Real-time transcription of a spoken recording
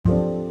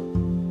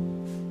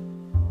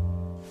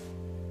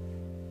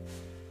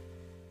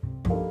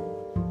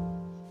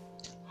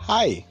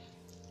Hi,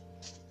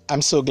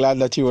 I'm so glad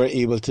that you were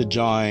able to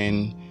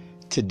join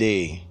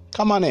today.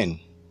 Come on in.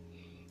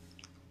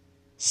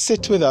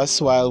 Sit with us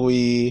while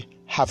we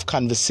have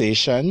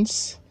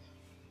conversations,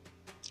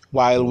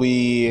 while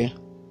we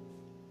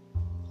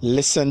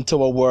listen to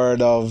a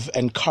word of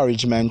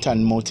encouragement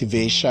and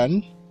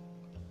motivation,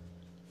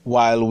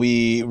 while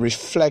we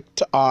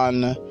reflect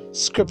on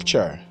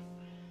scripture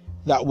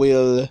that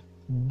will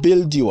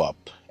build you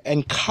up,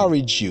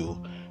 encourage you,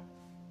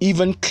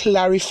 even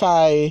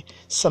clarify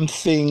some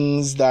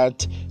things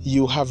that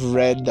you have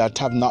read that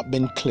have not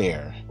been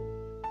clear.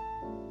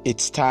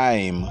 It's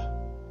time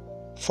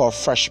for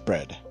fresh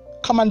bread.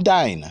 Come and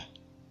dine.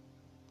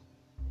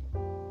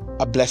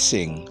 A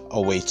blessing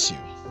awaits you.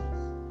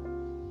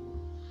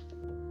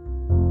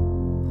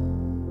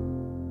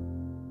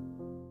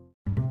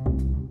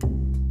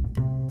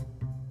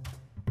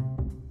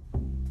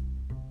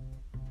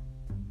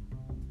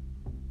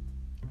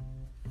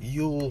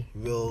 You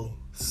will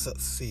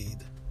succeed.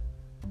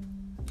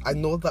 I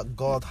know that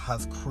God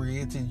has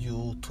created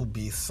you to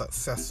be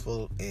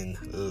successful in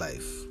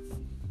life,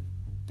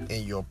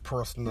 in your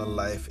personal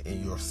life,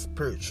 in your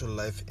spiritual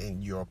life,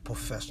 in your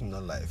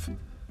professional life.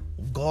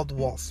 God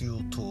wants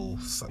you to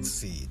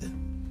succeed.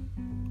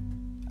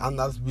 And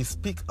as we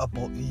speak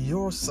about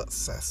your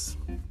success,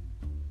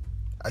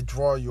 I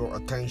draw your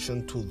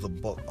attention to the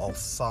book of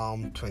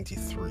Psalm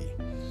 23.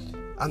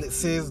 And it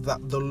says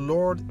that the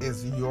Lord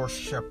is your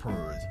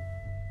shepherd,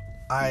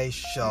 I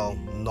shall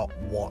not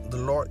want. The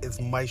Lord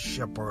is my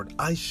shepherd,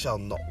 I shall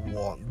not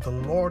want. The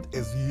Lord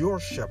is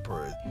your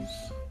shepherd,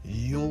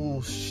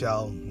 you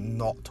shall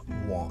not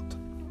want.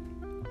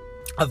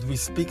 As we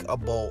speak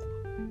about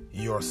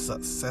your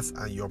success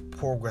and your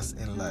progress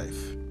in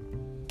life,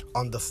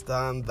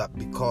 understand that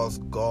because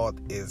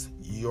God is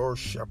your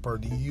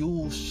shepherd,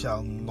 you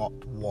shall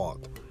not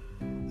want.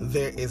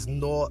 There is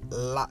no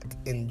lack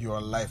in your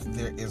life.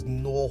 There is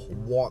no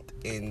want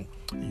in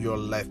your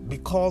life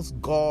because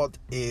God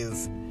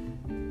is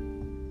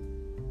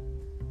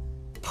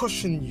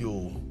pushing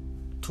you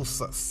to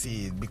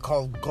succeed,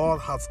 because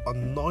God has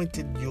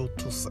anointed you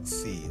to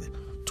succeed,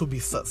 to be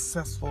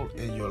successful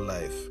in your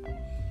life.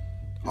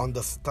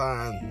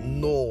 Understand,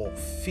 know,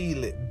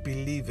 feel it,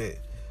 believe it,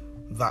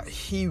 that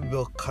He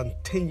will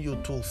continue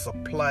to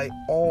supply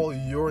all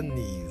your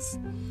needs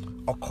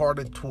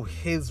according to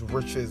His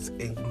riches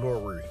in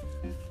glory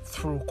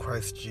through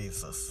Christ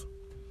Jesus.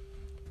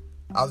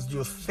 As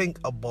you think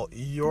about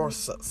your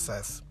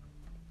success,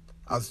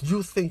 as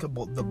you think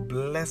about the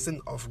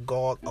blessing of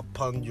God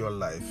upon your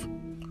life,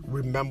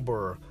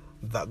 remember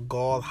that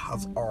God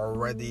has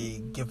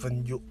already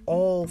given you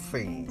all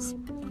things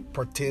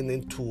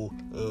pertaining to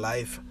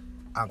life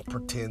and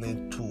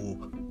pertaining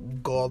to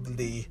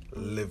godly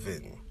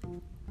living.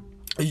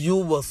 You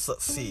will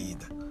succeed.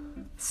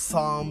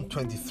 Psalm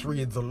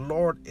 23, the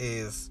Lord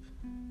is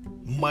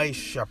my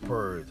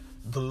shepherd.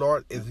 The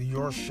Lord is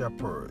your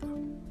shepherd.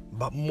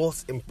 But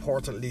most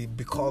importantly,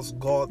 because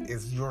God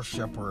is your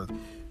shepherd,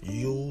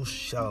 you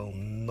shall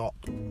not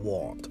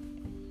want.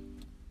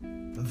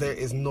 There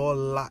is no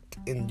lack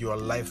in your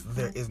life.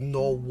 There is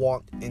no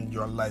want in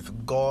your life.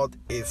 God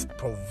is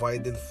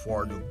providing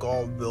for you.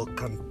 God will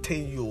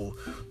continue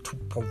to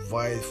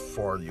provide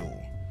for you.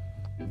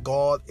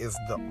 God is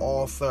the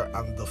author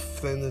and the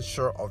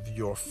finisher of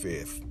your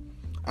faith.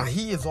 And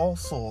He is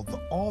also the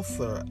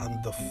author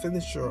and the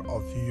finisher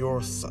of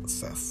your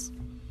success.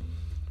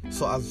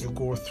 So as you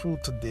go through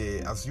today,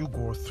 as you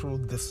go through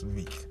this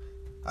week,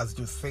 as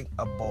you think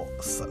about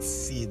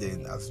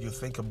succeeding, as you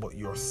think about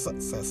your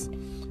success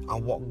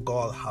and what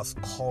God has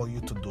called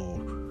you to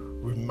do,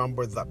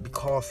 remember that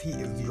because He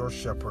is your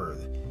shepherd,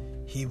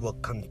 He will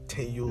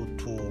continue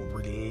to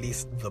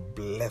release the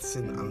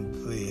blessing and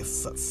the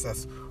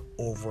success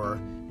over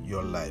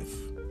your life.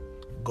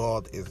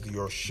 God is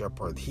your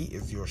shepherd. He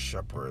is your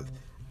shepherd,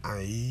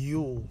 and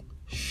you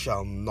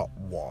shall not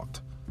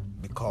want,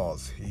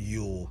 because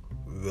you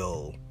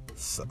will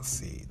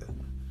succeed.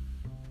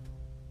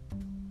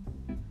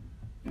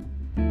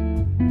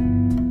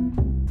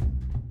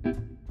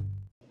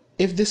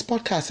 If this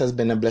podcast has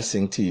been a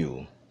blessing to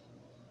you,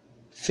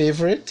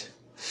 favorite,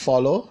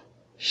 follow,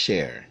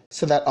 share,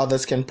 so that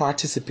others can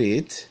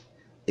participate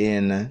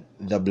in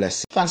the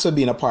blessing. Thanks for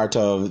being a part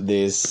of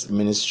this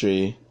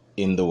ministry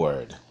in the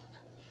Word.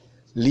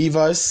 Leave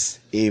us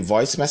a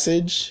voice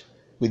message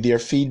with your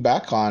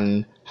feedback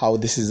on how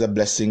this is a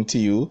blessing to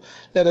you.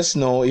 Let us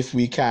know if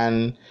we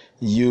can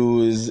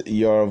use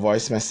your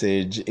voice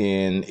message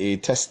in a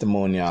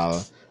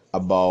testimonial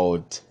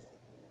about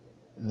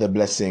the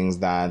blessings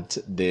that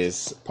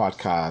this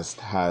podcast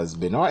has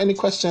been, or any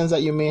questions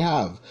that you may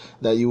have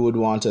that you would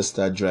want us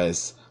to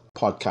address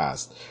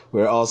podcast.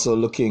 We're also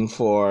looking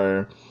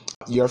for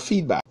your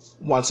feedback.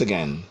 Once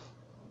again,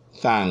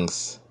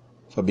 thanks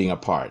for being a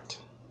part.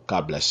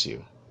 God bless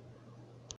you.